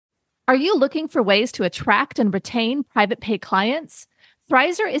Are you looking for ways to attract and retain private pay clients?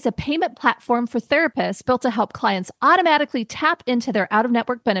 Thrizer is a payment platform for therapists built to help clients automatically tap into their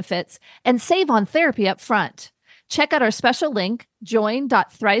out-of-network benefits and save on therapy up front. Check out our special link,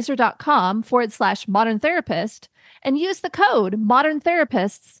 join.thrizer.com/modern therapist, and use the code Modern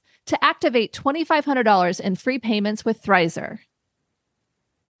Therapists to activate $2,500 in free payments with Thrizer.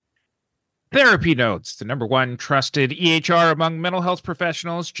 Therapy Notes, the #1 trusted EHR among mental health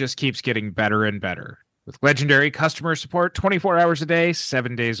professionals, just keeps getting better and better. With legendary customer support 24 hours a day,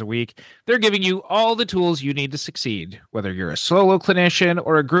 7 days a week, they're giving you all the tools you need to succeed, whether you're a solo clinician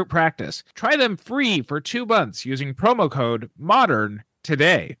or a group practice. Try them free for 2 months using promo code MODERN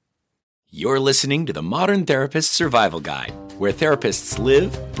today. You're listening to the Modern Therapist Survival Guide, where therapists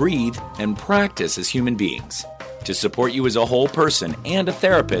live, breathe, and practice as human beings. To support you as a whole person and a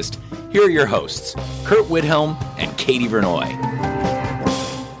therapist, here are your hosts, Kurt Widhelm and Katie Vernoy.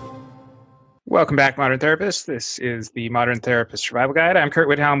 Welcome back, Modern Therapists. This is the Modern Therapist Survival Guide. I'm Kurt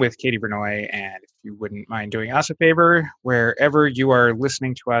Widhelm with Katie Vernoy, and if you wouldn't mind doing us a favor, wherever you are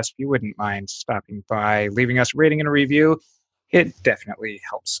listening to us, if you wouldn't mind stopping by, leaving us a rating and a review, it definitely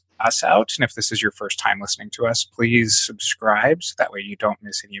helps us out. And if this is your first time listening to us, please subscribe so that way you don't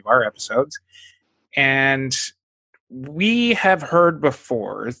miss any of our episodes. And we have heard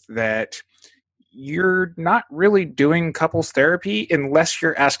before that you're not really doing couples therapy unless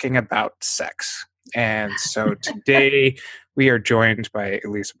you're asking about sex. And so today we are joined by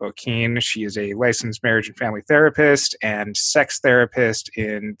Elisa Boquin. She is a licensed marriage and family therapist and sex therapist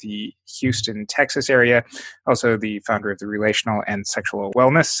in the Houston, Texas area, also the founder of the Relational and Sexual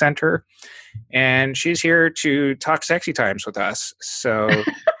Wellness Center. And she's here to talk sexy times with us. So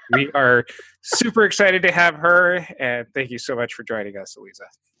we are super excited to have her. And thank you so much for joining us, Elisa.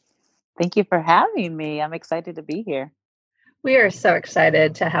 Thank you for having me. I'm excited to be here. We are so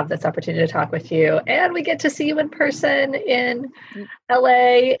excited to have this opportunity to talk with you. And we get to see you in person in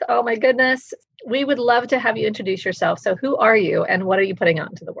LA. Oh my goodness. We would love to have you introduce yourself. So who are you and what are you putting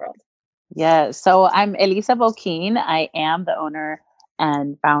out into the world? Yeah, so I'm Elisa Boquin. I am the owner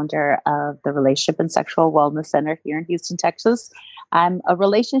and founder of the Relationship and Sexual Wellness Center here in Houston, Texas. I'm a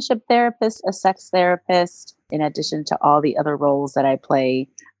relationship therapist, a sex therapist, in addition to all the other roles that I play.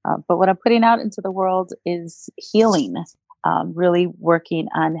 But what I'm putting out into the world is healing, really working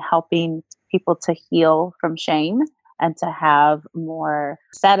on helping people to heal from shame and to have more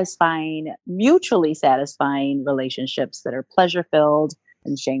satisfying, mutually satisfying relationships that are pleasure-filled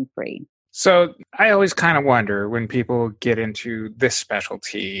and shame-free. So I always kind of wonder when people get into this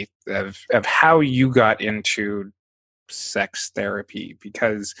specialty of how you got into sex therapy,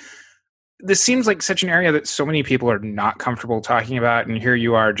 because this seems like such an area that so many people are not comfortable talking about. And here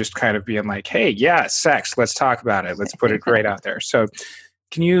you are just kind of being like, hey, yeah, sex, let's talk about it. Let's put it right out there. So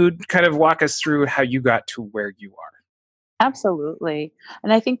can you kind of walk us through how you got to where you are? Absolutely.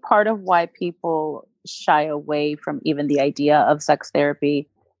 And I think part of why people shy away from even the idea of sex therapy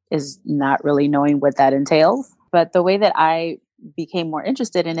is not really knowing what that entails. But the way that I became more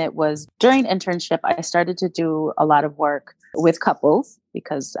interested in it was during internship, I started to do a lot of work with couples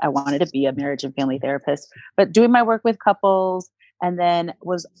because I wanted to be a marriage and family therapist, but doing my work with couples, and then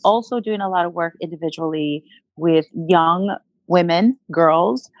was also doing a lot of work individually with young women,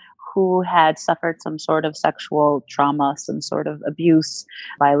 girls who had suffered some sort of sexual trauma, some sort of abuse,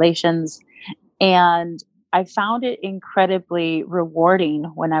 violations. And I found it incredibly rewarding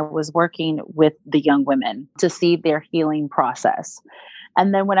when I was working with the young women to see their healing process.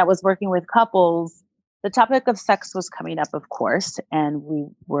 And then when I was working with couples, the topic of sex was coming up, of course, and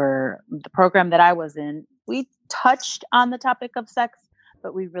the program that I was in, we touched on the topic of sex,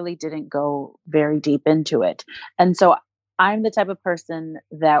 but we really didn't go very deep into it. And so I'm the type of person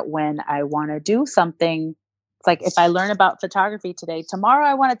that when I want to do something, it's like if I learn about photography today, tomorrow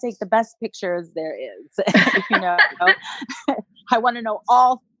I want to take the best pictures there is. I want to know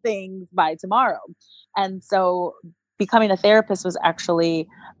all things by tomorrow. And so becoming a therapist was actually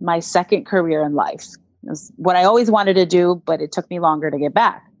my second career in life. It was what I always wanted to do, but it took me longer to get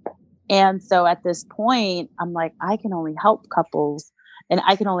back. And so at this point, I'm like, I can only help couples and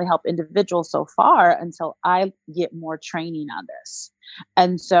I can only help individuals so far until I get more training on this.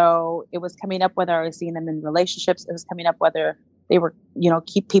 And so it was coming up whether I was seeing them in relationships. It was coming up whether they were,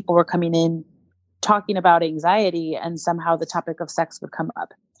 people were coming in talking about anxiety and somehow the topic of sex would come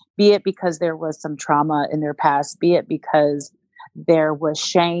up, be it because there was some trauma in their past, be it because there was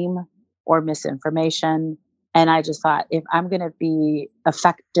shame or misinformation. And I just thought, if I'm going to be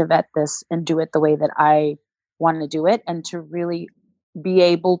effective at this and do it the way that I want to do it, and to really be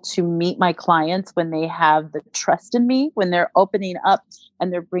able to meet my clients when they have the trust in me, when they're opening up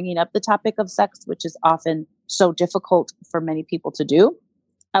and they're bringing up the topic of sex, which is often so difficult for many people to do.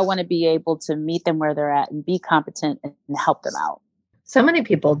 I want to be able to meet them where they're at and be competent and help them out. So many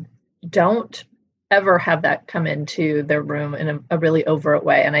people don't ever have that come into their room in a really overt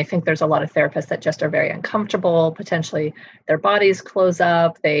way. And I think there's a lot of therapists that just are very uncomfortable. Potentially their bodies close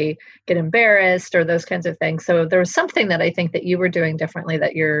up, they get embarrassed or those kinds of things. So there was something that I think that you were doing differently,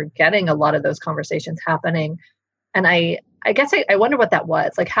 that you're getting a lot of those conversations happening. And I guess I wonder what that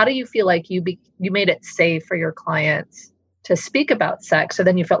was. Like, how do you feel like you made it safe for your clients to speak about sex? So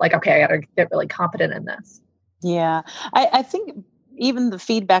then you felt like, okay, I got to get really competent in this. Yeah, I think even the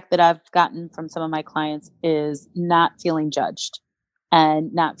feedback that I've gotten from some of my clients is not feeling judged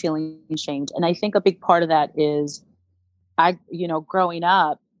and not feeling shamed. And I think a big part of that is growing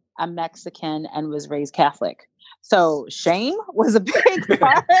up, I'm Mexican and was raised Catholic. So shame was a big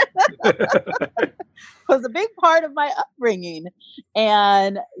part, was a big part of my upbringing.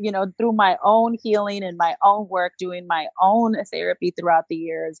 And, through my own healing and my own work, doing my own therapy throughout the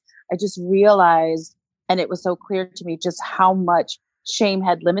years, I just realized, and it was so clear to me just how much shame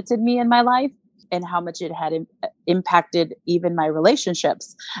had limited me in my life and how much it had impacted even my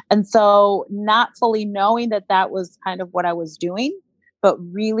relationships. And so not fully knowing that that was kind of what I was doing, but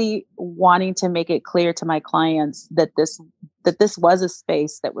really wanting to make it clear to my clients that this was a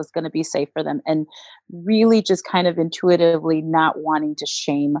space that was going to be safe for them, and really just kind of intuitively not wanting to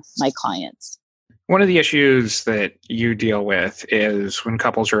shame my clients. One of the issues that you deal with is when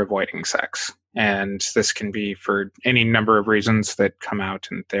couples are avoiding sex. And this can be for any number of reasons that come out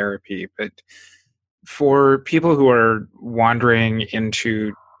in therapy. But for people who are wandering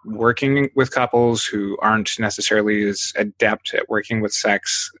into working with couples who aren't necessarily as adept at working with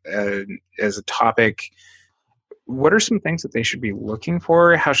sex as a topic, what are some things that they should be looking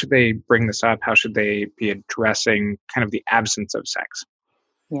for? How should they bring this up? How should they be addressing kind of the absence of sex?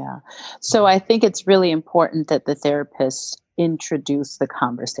 Yeah. So I think it's really important that the therapist introduce the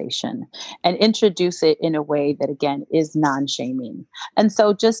conversation and introduce it in a way that, again, is non-shaming. And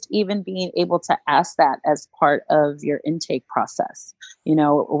so just even being able to ask that as part of your intake process,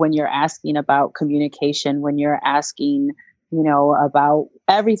 when you're asking about communication, when you're asking, about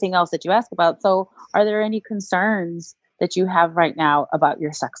everything else that you ask about. So are there any concerns that you have right now about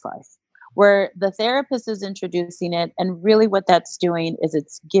your sex life? Where the therapist is introducing it. And really what that's doing is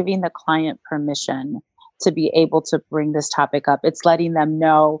it's giving the client permission to be able to bring this topic up. It's letting them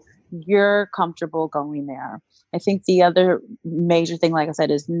know you're comfortable going there. I think the other major thing, like I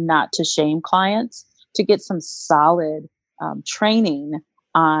said, is not to shame clients, to get some solid training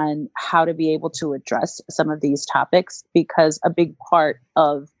on how to be able to address some of these topics, because a big part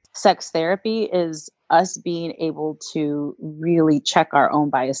of sex therapy is us being able to really check our own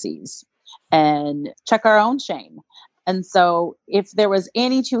biases and check our own shame. And so if there was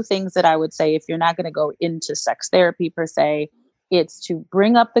any two things that I would say, if you're not going to go into sex therapy per se, it's to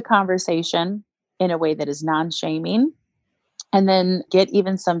bring up the conversation in a way that is non-shaming, and then get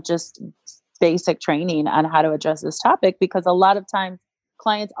even some just basic training on how to address this topic, because a lot of times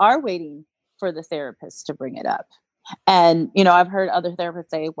clients are waiting for the therapist to bring it up. And, I've heard other therapists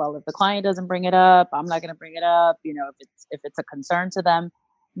say, well, if the client doesn't bring it up, I'm not going to bring it up, if it's a concern to them.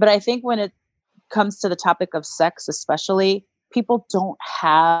 But I think when it comes to the topic of sex, especially, people don't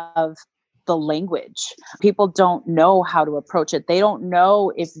have the language. People don't know how to approach it. They don't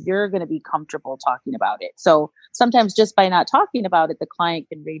know if you're going to be comfortable talking about it. So sometimes just by not talking about it, the client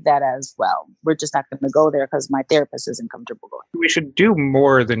can read that as, well, we're just not going to go there because my therapist isn't comfortable going. We should do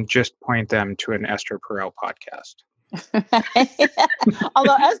more than just point them to an Esther Perel podcast.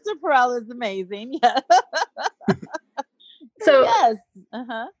 Although Esther Perel is amazing. Yeah. So yes.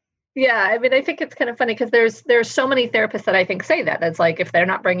 Yeah, I mean, I think it's kind of funny because there's so many therapists that I think say that. It's like, if they're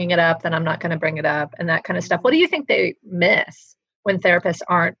not bringing it up, then I'm not going to bring it up, and that kind of stuff. What do you think they miss when therapists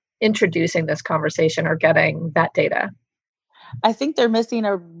aren't introducing this conversation or getting that data? I think they're missing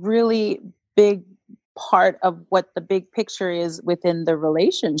a really big part of what the big picture is within the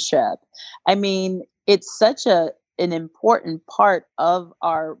relationship. I mean, it's such an important part of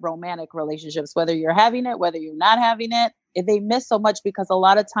our romantic relationships, whether you're having it, whether you're not having it. They miss so much, because a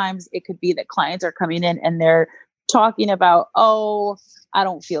lot of times it could be that clients are coming in and they're talking about, oh, I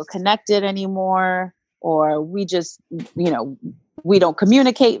don't feel connected anymore, or we just, we don't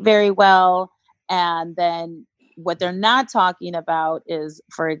communicate very well. And then what they're not talking about is,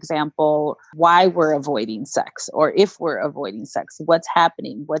 for example, why we're avoiding sex, or if we're avoiding sex, what's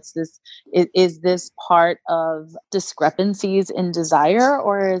happening? What's this? Is this part of discrepancies in desire,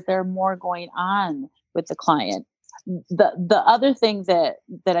 or is there more going on with the client? The other thing that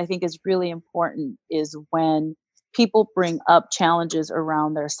I think is really important is when people bring up challenges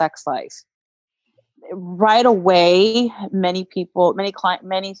around their sex life. Right away, many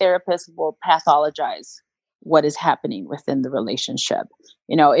therapists will pathologize what is happening within the relationship.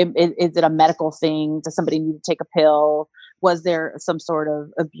 Is it a medical thing? Does somebody need to take a pill? Was there some sort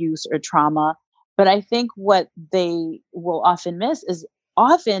of abuse or trauma? But I think what they will often miss is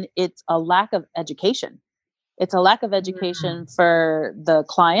often it's a lack of education. It's a lack of education for the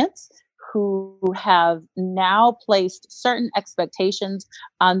clients who have now placed certain expectations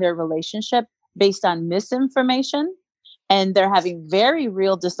on their relationship based on misinformation. And they're having very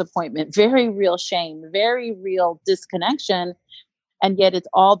real disappointment, very real shame, very real disconnection. And yet it's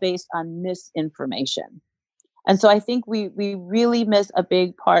all based on misinformation. And so I think we really miss a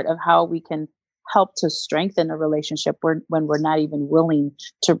big part of how we can help to strengthen a relationship when we're not even willing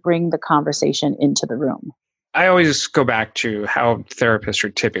to bring the conversation into the room. I always go back to how therapists are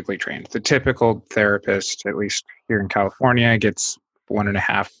typically trained. The typical therapist, at least here in California, gets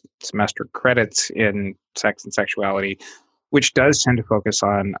 1.5 semester credits in sex and sexuality, which does tend to focus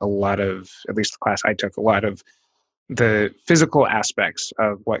on a lot of, at least the class I took, a lot of the physical aspects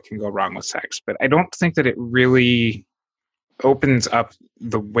of what can go wrong with sex. But I don't think that it really opens up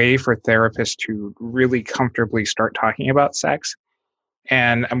the way for therapists to really comfortably start talking about sex.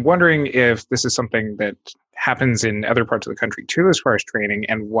 And I'm wondering if this is something that happens in other parts of the country too, as far as training,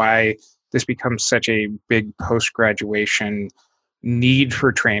 and why this becomes such a big post-graduation need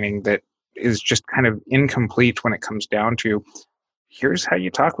for training that is just kind of incomplete when it comes down to, here's how you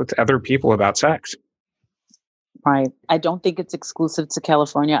talk with other people about sex. Right. I don't think it's exclusive to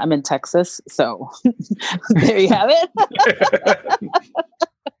California. I'm in Texas, so there you have it.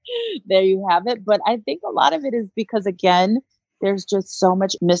 There you have it. But I think a lot of it is because, again, there's just so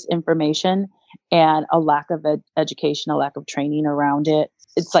much misinformation and a lack of education, a lack of training around it.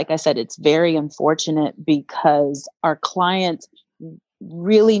 It's like I said, it's very unfortunate because our clients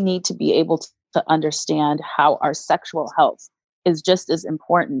really need to be able to understand how our sexual health is just as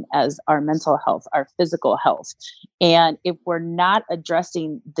important as our mental health, our physical health. And if we're not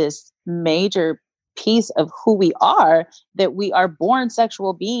addressing this major piece of who we are, that we are born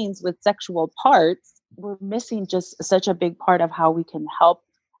sexual beings with sexual parts, we're missing just such a big part of how we can help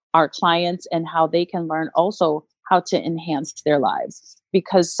our clients and how they can learn also how to enhance their lives.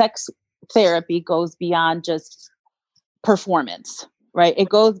 Because sex therapy goes beyond just performance, right? It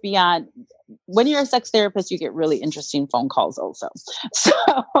goes beyond. When you're a sex therapist, you get really interesting phone calls also.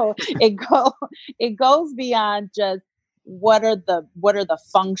 So it goes beyond just what are the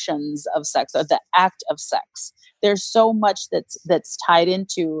functions of sex or the act of sex. There's so much that's tied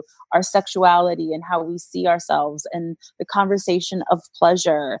into our sexuality and how we see ourselves and the conversation of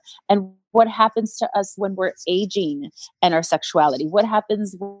pleasure and what happens to us when we're aging and our sexuality. What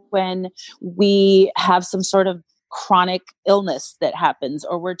happens when we have some sort of chronic illness that happens,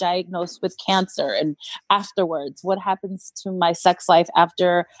 or we're diagnosed with cancer, and afterwards, what happens to my sex life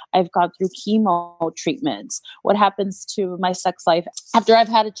after I've gone through chemo treatments? What happens to my sex life after I've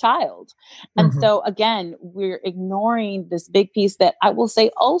had a child? And so again, we're ignoring this big piece that I will say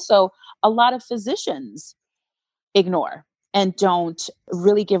also a lot of physicians ignore and don't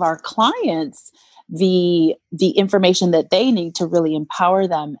really give our clients the information that they need to really empower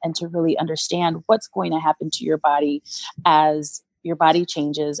them and to really understand what's going to happen to your body as your body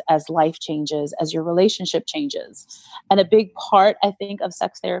changes, as life changes, as your relationship changes. And a big part, I think, of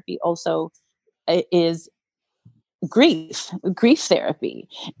sex therapy also is grief therapy,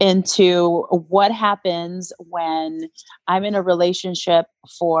 into what happens when I'm in a relationship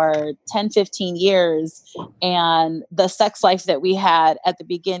for 10, 15 years and the sex life that we had at the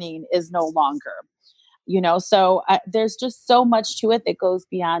beginning is no longer. So there's just so much to it that goes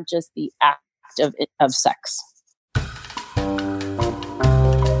beyond just the act of sex.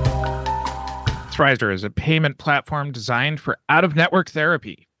 Thrizer is a payment platform designed for out-of-network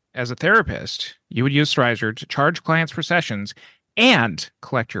therapy. As a therapist, you would use Thrizer to charge clients for sessions and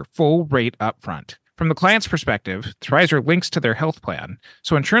collect your full rate upfront. From the client's perspective, Thrizer links to their health plan,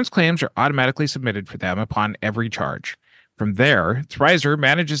 so insurance claims are automatically submitted for them upon every charge. From there, Thrizer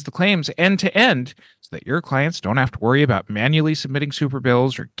manages the claims end-to-end so that your clients don't have to worry about manually submitting super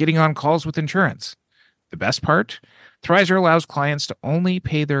bills or getting on calls with insurance. The best part? Thrizer allows clients to only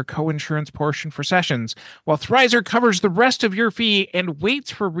pay their co-insurance portion for sessions, while Thrizer covers the rest of your fee and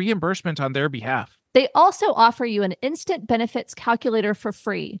waits for reimbursement on their behalf. They also offer you an instant benefits calculator for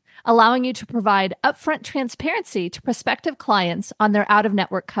free, allowing you to provide upfront transparency to prospective clients on their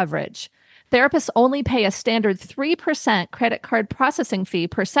out-of-network coverage. Therapists only pay a standard 3% credit card processing fee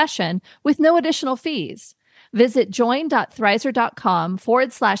per session with no additional fees. Visit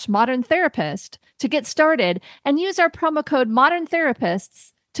join.thrizer.com/modern therapist to get started and use our promo code modern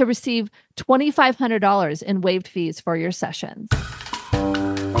therapists to receive $2,500 in waived fees for your sessions.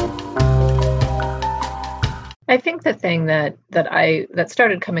 I think the thing that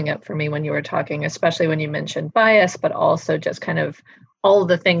started coming up for me when you were talking, especially when you mentioned bias, but also just kind of all of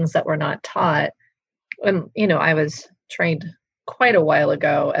the things that were not taught. When, I was trained quite a while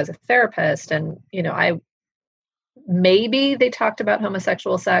ago as a therapist, and, maybe they talked about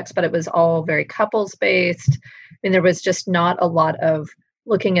homosexual sex, but it was all very couples based. I mean, there was just not a lot of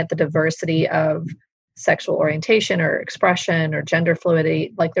looking at the diversity of sexual orientation or expression or gender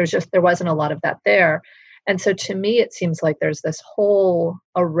fluidity. Like there wasn't a lot of that there. And so to me, it seems like there's this whole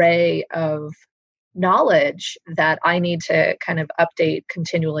array of knowledge that I need to kind of update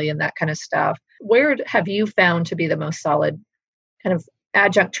continually and that kind of stuff. Where have you found to be the most solid kind of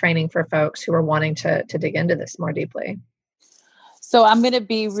adjunct training for folks who are wanting to dig into this more deeply? So I'm going to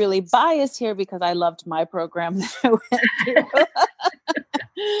be really biased here because I loved my program that I went through.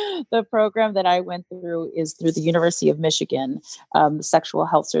 The program that I went through is through the University of Michigan, the Sexual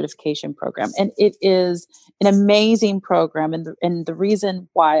Health Certification Program. And it is an amazing program. And the reason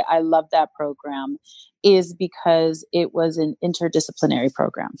why I love that program is because it was an interdisciplinary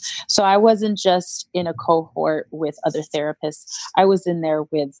program. So I wasn't just in a cohort with other therapists. I was in there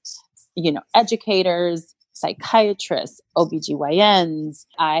with, educators, psychiatrists, OBGYNs.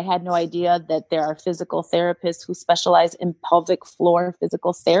 I had no idea that there are physical therapists who specialize in pelvic floor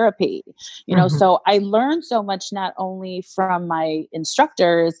physical therapy. So I learned so much, not only from my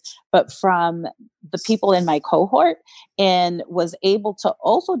instructors, but from the people in my cohort, and was able to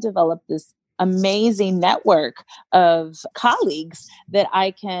also develop this amazing network of colleagues that I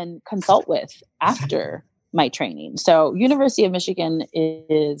can consult with after my training. So University of Michigan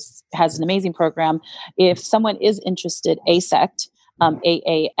has an amazing program. If someone is interested, AASECT,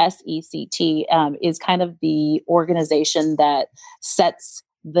 AASECT, is kind of the organization that sets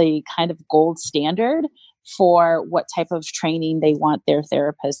the kind of gold standard for what type of training they want their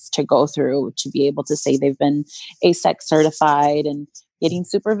therapists to go through to be able to say they've been AASECT certified and getting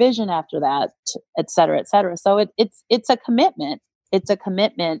supervision after that, et cetera, et cetera. So it's a commitment. It's a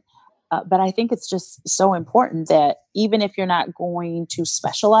commitment. But I think it's just so important that even if you're not going to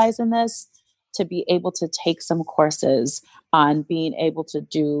specialize in this, to be able to take some courses on being able to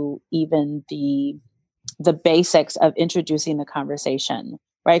do even the basics of introducing the conversation,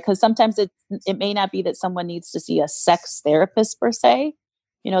 right? Because sometimes it may not be that someone needs to see a sex therapist per se.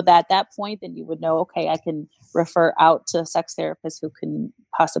 At that point, then you would know, okay, I can refer out to a sex therapist who can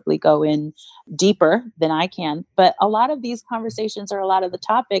possibly go in deeper than I can. But a lot of these conversations, or a lot of the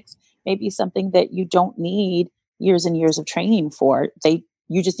topics, may be something that you don't need years and years of training for.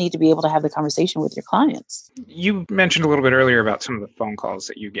 You just need to be able to have the conversation with your clients. You mentioned a little bit earlier about some of the phone calls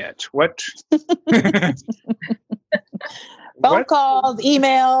that you get. What? Phone calls,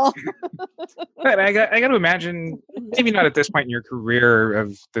 email. But I got to imagine, maybe not at this point in your career,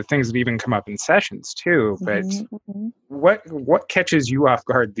 of the things that even come up in sessions too. But what catches you off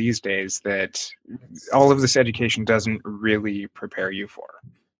guard these days that all of this education doesn't really prepare you for?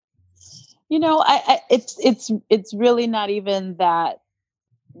 It's really not even that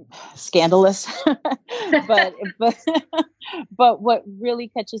scandalous, but what really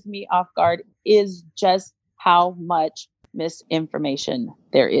catches me off guard is just how much misinformation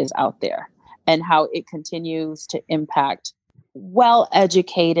there is out there, and how it continues to impact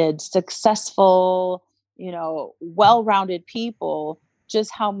well-educated, successful, well-rounded people, just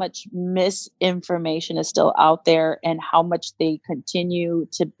how much misinformation is still out there, and how much they continue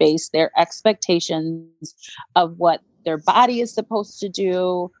to base their expectations of what their body is supposed to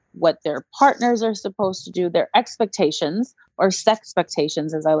do, what their partners are supposed to do, their expectations, or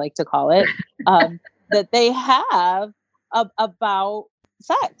sexpectations, as I like to call it, that they have about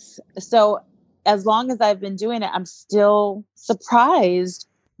sex. So as long as I've been doing it, I'm still surprised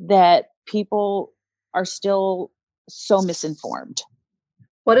that people are still so misinformed.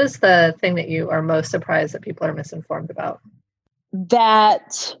 What is the thing that you are most surprised that people are misinformed about?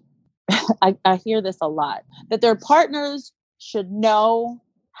 That I hear this a lot, that their partners should know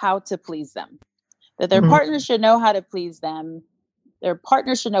how to please them, that their partners should know how to please them. Their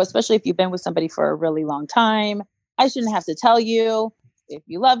partners should know, especially if you've been with somebody for a really long time. I shouldn't have to tell you. If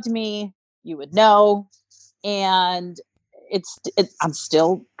you loved me, you would know. And I'm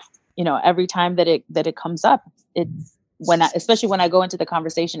still, every time that it comes up, it's especially when I go into the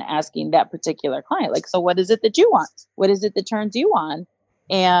conversation asking that particular client, like, so what is it that you want? What is it that turns you on?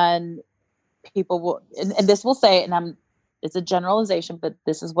 And people will, and this will say, and it's a generalization, but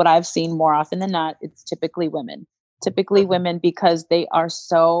this is what I've seen more often than not. It's typically women because they are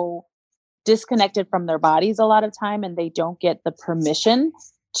so disconnected from their bodies a lot of time, and they don't get the permission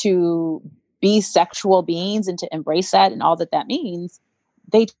to be sexual beings and to embrace that and all that means.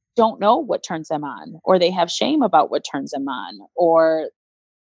 They don't know what turns them on, or they have shame about what turns them on, or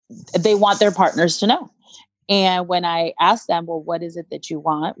they want their partners to know. And when I ask them, well, what is it that you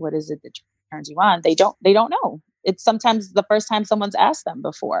want? What is it that turns you on? They don't know. It's sometimes the first time someone's asked them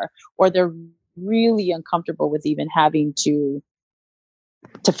before, or they're really uncomfortable with even having to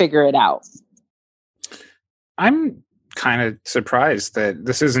figure it out. I'm kind of surprised that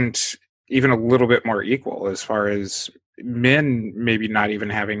this isn't even a little bit more equal, as far as men maybe not even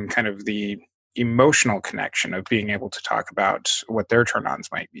having kind of the emotional connection of being able to talk about what their turn-ons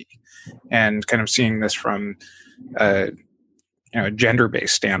might be, and kind of seeing this from a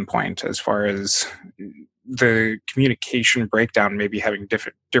gender-based standpoint, as far as the communication breakdown maybe having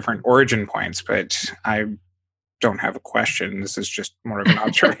different origin points. But I don't have a question. This is just more of an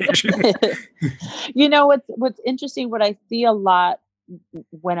observation. What's interesting, what I see a lot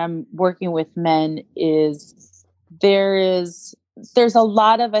when I'm working with men is there's a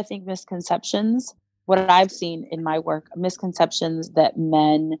lot of, I think, misconceptions. What I've seen in my work, misconceptions that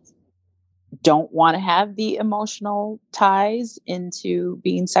men don't want to have the emotional ties into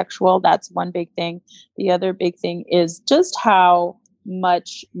being sexual. That's one big thing. The other big thing is just how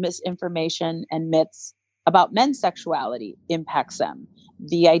much misinformation and myths about men's sexuality impacts them.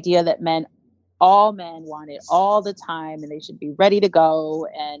 The idea that all men want it all the time and they should be ready to go,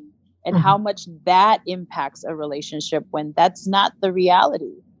 and how much that impacts a relationship when that's not the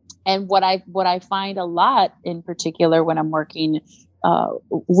reality. And what I find a lot, in particular when I'm working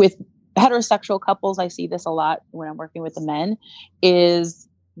with heterosexual couples, I see this a lot when I'm working with the men, is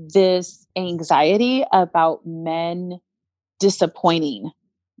this anxiety about men disappointing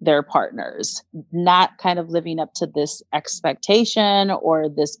their partners, not kind of living up to this expectation or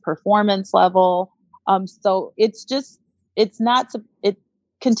this performance level. So it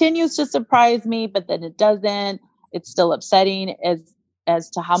continues to surprise me, but then it doesn't. It's still upsetting as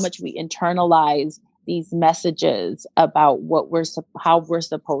to how much we internalize these messages about how we're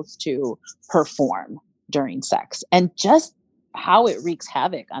supposed to perform during sex, and just how it wreaks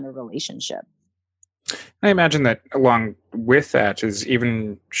havoc on a relationship. I imagine that along with that is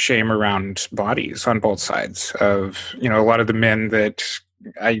even shame around bodies on both sides of, a lot of the men that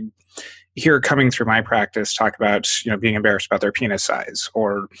I hear coming through my practice talk about, being embarrassed about their penis size,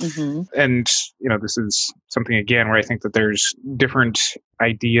 or, and, this is something again where I think that there's different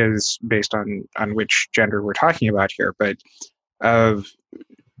ideas based on which gender we're talking about here, but of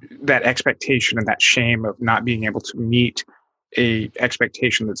that expectation and that shame of not being able to meet a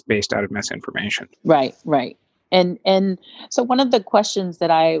expectation that's based out of misinformation. Right. And so one of the questions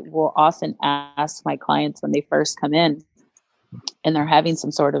that I will often ask my clients when they first come in and they're having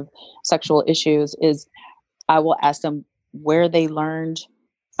some sort of sexual issues is I will ask them where they learned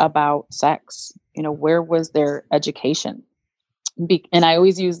about sex. Where was their education? And I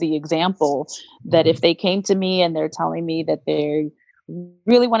always use the example that if they came to me and they're telling me that they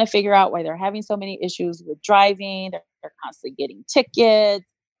really want to figure out why they're having so many issues with driving, they're constantly getting tickets,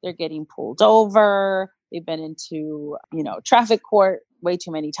 they're getting pulled over, they've been into, traffic court way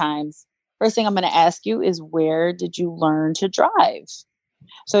too many times. First thing I'm going to ask you is, where did you learn to drive?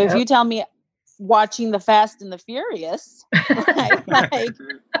 So if you tell me watching the Fast and the Furious, right, like,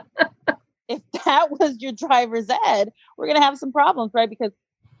 if that was your driver's ed, we're going to have some problems, right? Because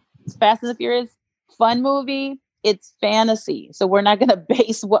Fast and the Furious, fun movie, it's fantasy. So we're not going to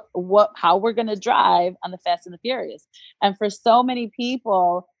base how we're going to drive on the Fast and the Furious. And for so many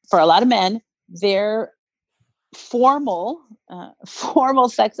people, for a lot of men, their formal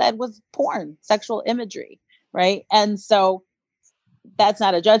sex ed was porn, sexual imagery, right? And so that's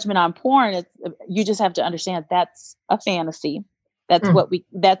not a judgment on porn. You just have to understand that's a fantasy.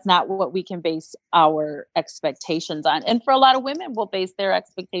 That's not what we can base our expectations on. And for a lot of women, we'll base their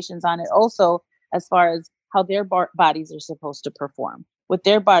expectations on it also, as far as how their bodies are supposed to perform, what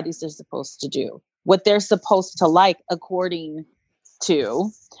their bodies are supposed to do, what they're supposed to like according to.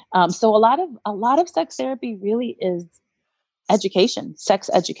 So a lot of sex therapy really is education, sex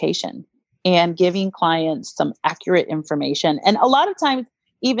education, and giving clients some accurate information. And a lot of times,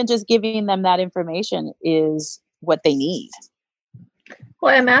 even just giving them that information is what they need.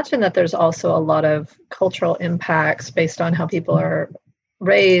 Well, I imagine that there's also a lot of cultural impacts based on how people are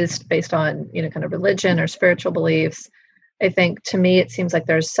raised, based on, kind of religion or spiritual beliefs. I think, to me, it seems like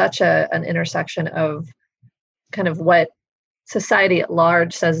there's such an intersection of kind of what society at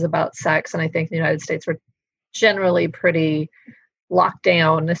large says about sex. And I think in the United States, we're generally pretty locked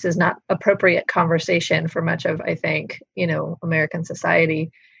down. This is not appropriate conversation for much of, I think, American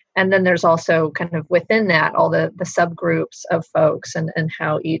society. And then there's also kind of within that, all the subgroups of folks and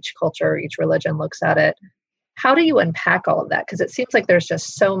how each culture, each religion looks at it. How do you unpack all of that? Because it seems like there's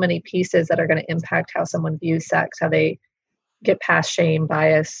just so many pieces that are going to impact how someone views sex, how they get past shame,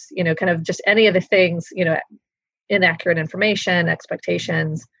 bias, kind of just any of the things, inaccurate information,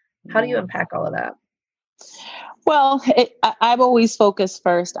 expectations. How do you unpack all of that? Well, I've always focused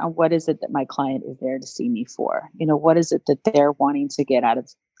first on what is it that my client is there to see me for? What is it that they're wanting to get out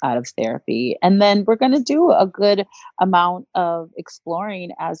of therapy? And then we're going to do a good amount of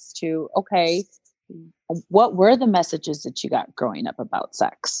exploring as to, okay, what were the messages that you got growing up about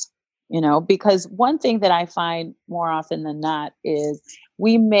sex? Because one thing that I find more often than not is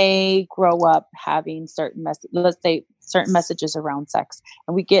we may grow up having certain messages around sex,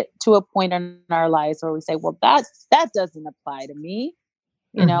 and we get to a point in our lives where we say, well, that doesn't apply to me.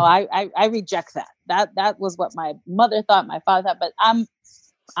 I reject that. That was what my mother thought, my father thought, but I'm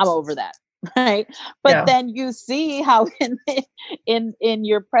over that. Right. But then you see how in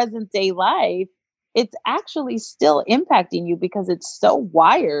your present day life, it's actually still impacting you because it's so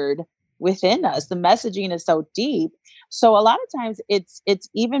wired within us. The messaging is so deep. So a lot of times it's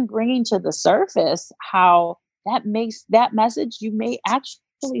even bringing to the surface how that makes that message, you may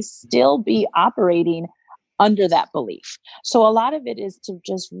actually still be operating under that belief. So a lot of it is to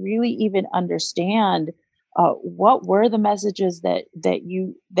just really even understand what were the messages that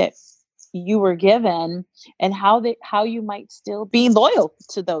you were given, and how you might still be loyal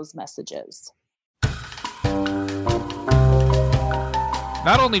to those messages.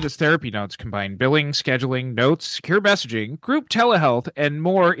 Not only does Therapy Notes combine billing, scheduling, notes, secure messaging, group telehealth, and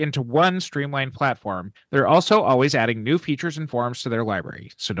more into one streamlined platform, they're also always adding new features and forms to their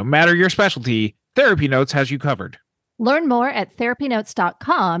library. So no matter your specialty, Therapy Notes has you covered. Learn more at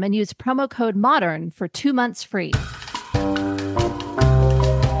therapynotes.com and use promo code MODERN for 2 months free.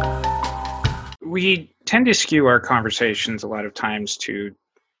 We tend to skew our conversations a lot of times to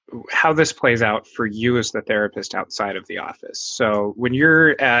how this plays out for you as the therapist outside of the office. So when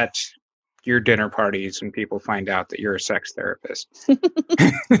you're at your dinner parties and people find out that you're a sex therapist,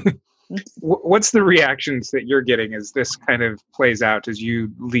 what's the reactions that you're getting as this kind of plays out as you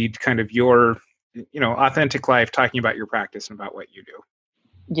lead kind of your, authentic life, talking about your practice and about what you do?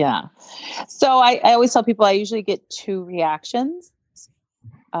 Yeah. So I always tell people I usually get 2 reactions.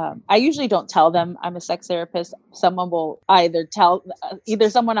 I usually don't tell them I'm a sex therapist. Someone will either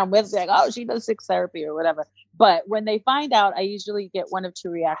someone I'm with, like, oh, she does sex therapy or whatever. But when they find out, I usually get one of 2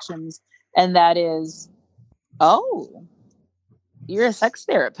 reactions. And that is, oh, you're a sex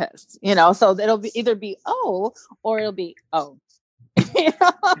therapist, so it'll be either be, oh, or it'll be, oh,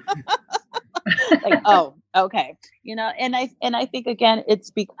 like, oh, okay. And I think, again,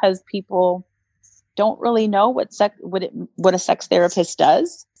 it's because people don't really know what a sex therapist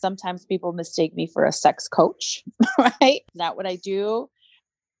does. Sometimes people mistake me for a sex coach, right? Not what I do.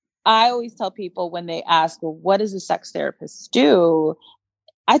 I always tell people when they ask, well, what does a sex therapist do?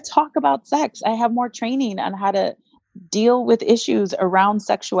 I talk about sex. I have more training on how to deal with issues around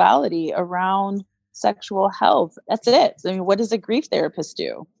sexuality, around sexual health. That's it. I mean, what does a grief therapist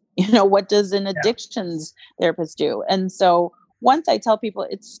do? What does an addictions therapist do? And so once I tell people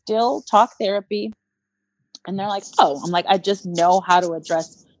it's still talk therapy, and they're like, oh, I'm like, I just know how to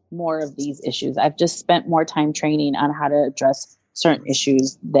address more of these issues. I've just spent more time training on how to address certain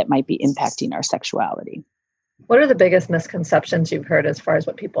issues that might be impacting our sexuality. What are the biggest misconceptions you've heard as far as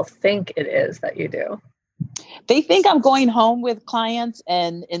what people think it is that you do? They think I'm going home with clients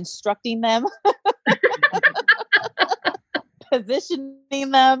and instructing them, positioning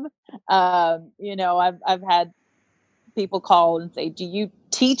them. I've had people call and say, do you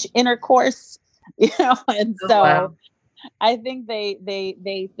teach intercourse? And so wow. I think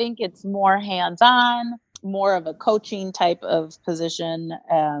they think it's more hands-on, more of a coaching type of position.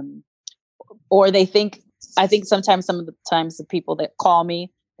 Or I think sometimes some of the times the people that call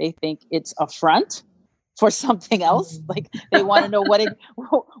me, they think it's a front for something else. Like they want to know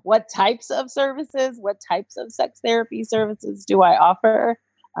what types of services, what types of sex therapy services do I offer?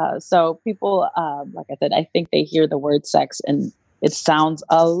 So people, like I said, I think they hear the word sex and it sounds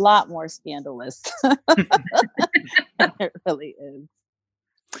a lot more scandalous than it really is.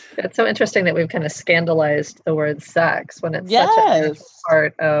 It's so interesting that we've kind of scandalized the word sex when it's such a natural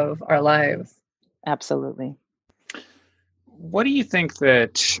part of our lives. Absolutely. What do you think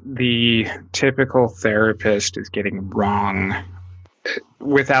that the typical therapist is getting wrong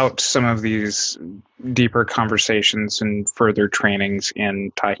without some of these deeper conversations and further trainings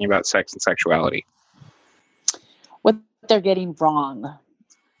in talking about sex and sexuality? they're getting wrong.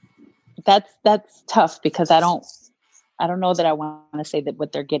 That's tough because I don't know that I want to say that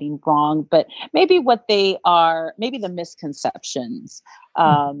what they're getting wrong, but maybe the misconceptions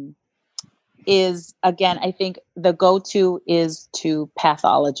is, again, I think the go-to is to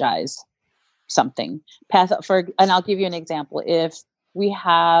pathologize something. And I'll give you an example. If we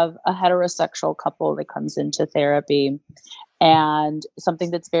have a heterosexual couple that comes into therapy, and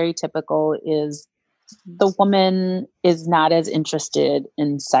something that's very typical is the woman is not as interested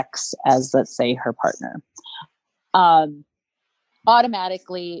in sex as, let's say, her partner.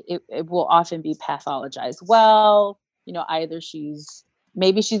 Automatically, it will often be pathologized. Well, either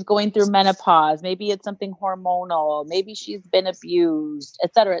maybe she's going through menopause, maybe it's something hormonal, maybe she's been abused,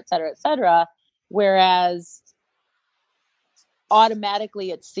 et cetera, et cetera, et cetera. Whereas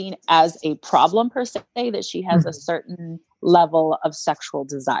automatically it's seen as a problem per se, that she has a certain level of sexual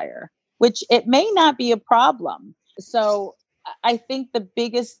desire, which it may not be a problem. So I think the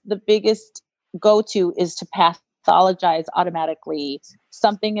biggest go-to is to pathologize automatically.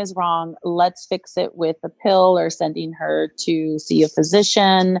 Something is wrong. Let's fix it with a pill or sending her to see a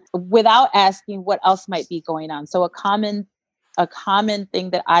physician without asking what else might be going on. So a common thing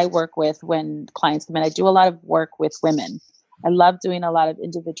that I work with when clients come in, I do a lot of work with women. I love doing a lot of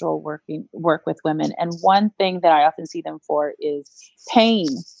individual work with women. And one thing that I often see them for is pain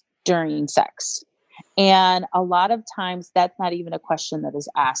during sex. And a lot of times that's not even a question that is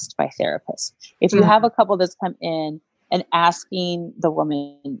asked by therapists. If you have a couple that's come in and asking the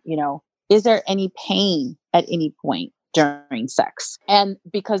woman, is there any pain at any point during sex? And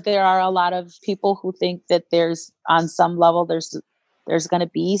because there are a lot of people who think that there's, on some level, there's going to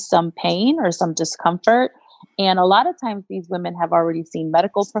be some pain or some discomfort. And a lot of times these women have already seen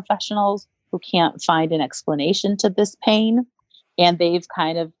medical professionals who can't find an explanation to this pain. And they've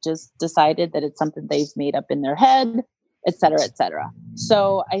kind of just decided that it's something they've made up in their head, et cetera, et cetera.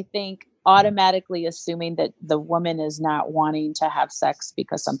 So I think automatically assuming that the woman is not wanting to have sex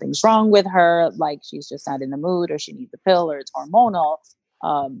because something's wrong with her, like she's just not in the mood or she needs a pill or it's hormonal,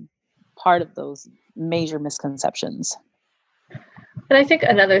 part of those major misconceptions. And I think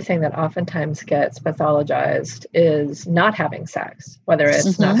another thing that oftentimes gets pathologized is not having sex, whether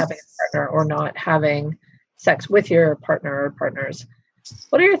it's not having a partner or not having sex with your partner or partners.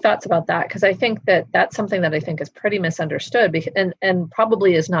 What are your thoughts about that? Because I think that that's something that I think is pretty misunderstood and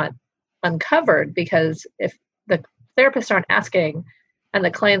probably is not uncovered, because if the therapists aren't asking and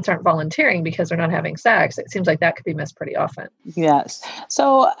the clients aren't volunteering because they're not having sex, it seems like that could be missed pretty often. Yes.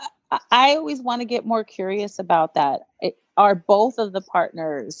 So I always want to get more curious about that. Are both of the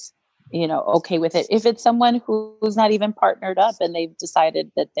partners, okay with it? If it's someone who's not even partnered up and they've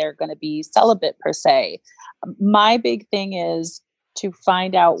decided that they're going to be celibate per se, my big thing is to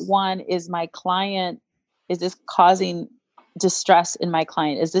find out, one, is this causing distress in my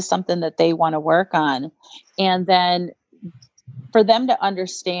client? Is this something that they want to work on? And then for them to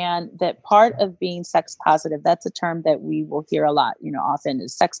understand that part of being sex positive, that's a term that we will hear a lot, often,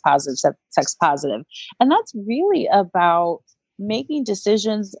 is sex positive. And that's really about making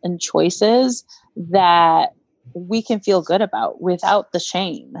decisions and choices that we can feel good about without the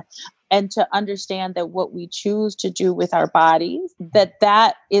shame. And to understand that what we choose to do with our bodies,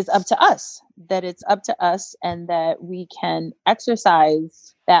 that is up to us, that it's up to us, and that we can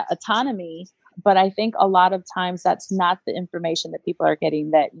exercise that autonomy. But I think a lot of times that's not the information that people are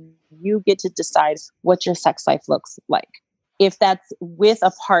getting, that you get to decide what your sex life looks like. If that's with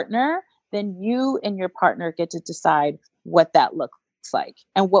a partner, then you and your partner get to decide what that looks like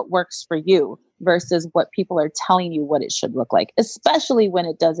and what works for you versus what people are telling you what it should look like, especially when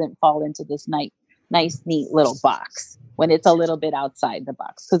it doesn't fall into this nice, neat little box, when it's a little bit outside the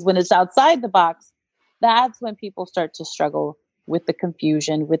box. Because when it's outside the box, that's when people start to struggle with the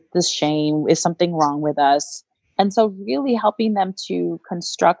confusion, with the shame. Is something wrong with us? And so really helping them to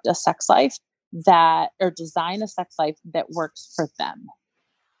construct a sex life design a sex life that works for them.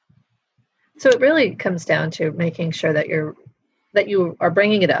 So it really comes down to making sure that you are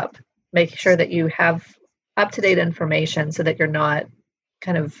bringing it up, making sure that you have up-to-date information so that you're not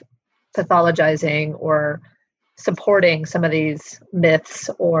kind of pathologizing or supporting some of these myths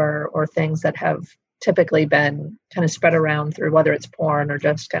or things that have typically been kind of spread around through, whether it's porn or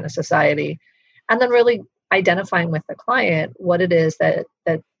just kind of society. And then really identifying with the client what it is that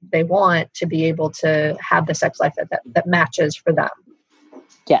they want to be able to have the sex life that matches for them.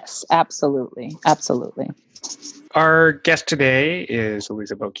 Yes, absolutely. Absolutely. Our guest today is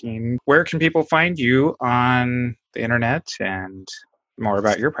Louisa Bokeem. Where can people find you on the internet and more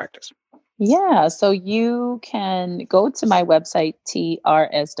about your practice? Yeah, so you can go to my website,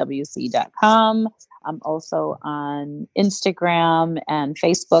 trswc.com. I'm also on Instagram and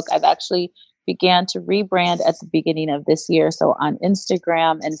Facebook. I've actually began to rebrand at the beginning of this year. So on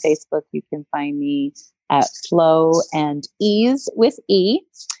Instagram and Facebook, you can find me at Flow and Ease with E.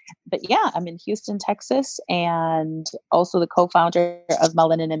 But yeah, I'm in Houston, Texas, and also the co-founder of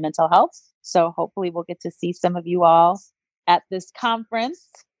Melanin and Mental Health. So hopefully we'll get to see some of you all at this conference.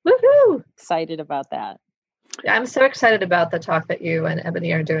 Woohoo! Excited about that. Yeah, I'm so excited about the talk that you and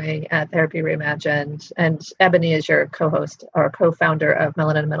Ebony are doing at Therapy Reimagined. And Ebony is your co-host or co-founder of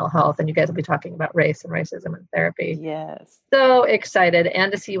Melanin and Mental Health. And you guys will be talking about race and racism in therapy. Yes. So excited,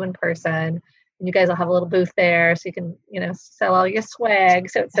 and to see you in person. And you guys will have a little booth there so you can, sell all your swag.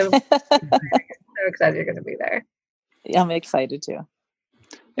 So excited you're going to be there. Yeah, I'm excited too.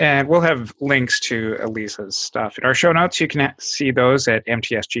 And we'll have links to Elisa's stuff in our show notes. You can see those at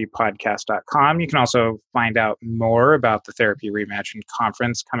mtsgpodcast.com. You can also find out more about the Therapy Reimagined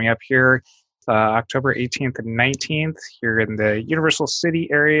conference coming up here October 18th and 19th here in the Universal City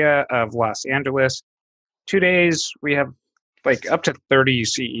area of Los Angeles. 2 days, we have up to 30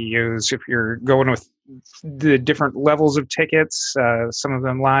 CEUs if you're going with the different levels of tickets, some of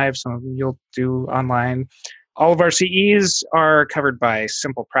them live, some of them you'll do online. All of our CEs are covered by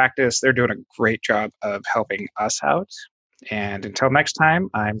Simple Practice. They're doing a great job of helping us out. And until next time,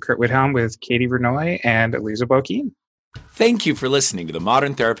 I'm Kurt Whithelm with Katie Vernoy and Elisa Bokeem. Thank you for listening to the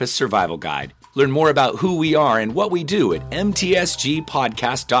Modern Therapist Survival Guide. Learn more about who we are and what we do at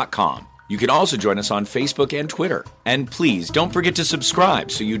mtsgpodcast.com. You can also join us on Facebook and Twitter. And please don't forget to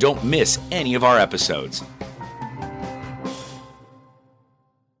subscribe so you don't miss any of our episodes.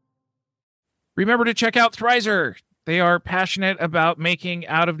 Remember to check out Thrizer. They are passionate about making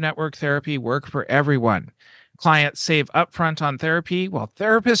out-of-network therapy work for everyone. Clients save upfront on therapy while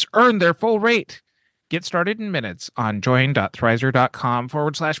therapists earn their full rate. Get started in minutes on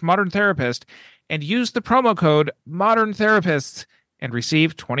join.thrizer.com/modern therapist and use the promo code Modern Therapists and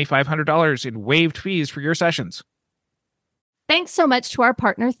receive $2,500 in waived fees for your sessions. Thanks so much to our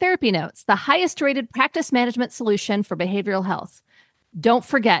partner, Therapy Notes, the highest-rated practice management solution for behavioral health. Don't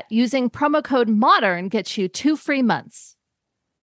forget, using promo code MODERN gets you 2 free months.